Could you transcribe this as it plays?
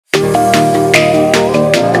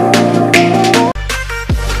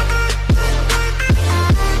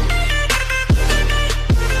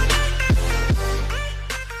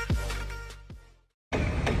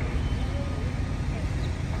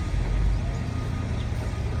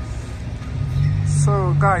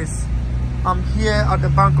So guys, I'm here at the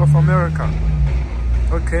Bank of America.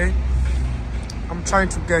 Okay, I'm trying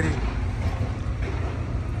to get in.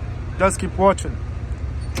 Just keep watching.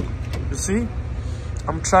 You see,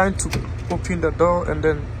 I'm trying to open the door and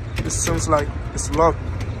then it seems like it's locked.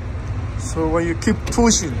 So when you keep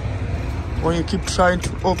pushing, when you keep trying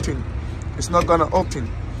to open, it's not gonna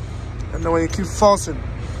open. And then when you keep forcing,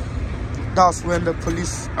 that's when the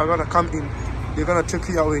police are gonna come in. They're gonna take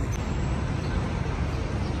you away.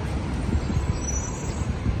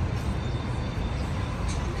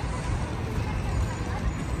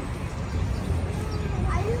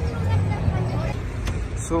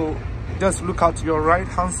 So just look at your right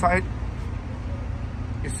hand side.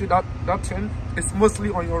 You see that thing? It's mostly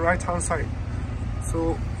on your right hand side.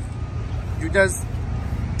 So you just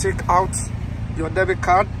take out your debit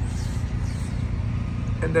card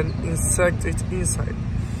and then insert it inside.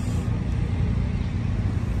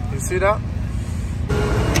 You see that?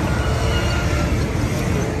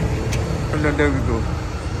 And then there we go.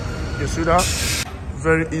 You see that?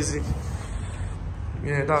 Very easy.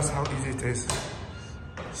 Yeah, that's how easy it is.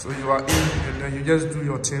 So you are in and then you just do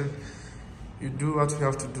your thing. You do what you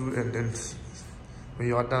have to do, and then when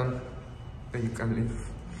you are done, then you can leave.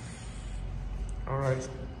 Alright,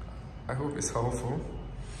 I hope it's helpful.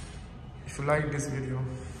 If you like this video,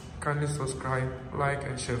 kindly subscribe, like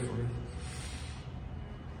and share for me.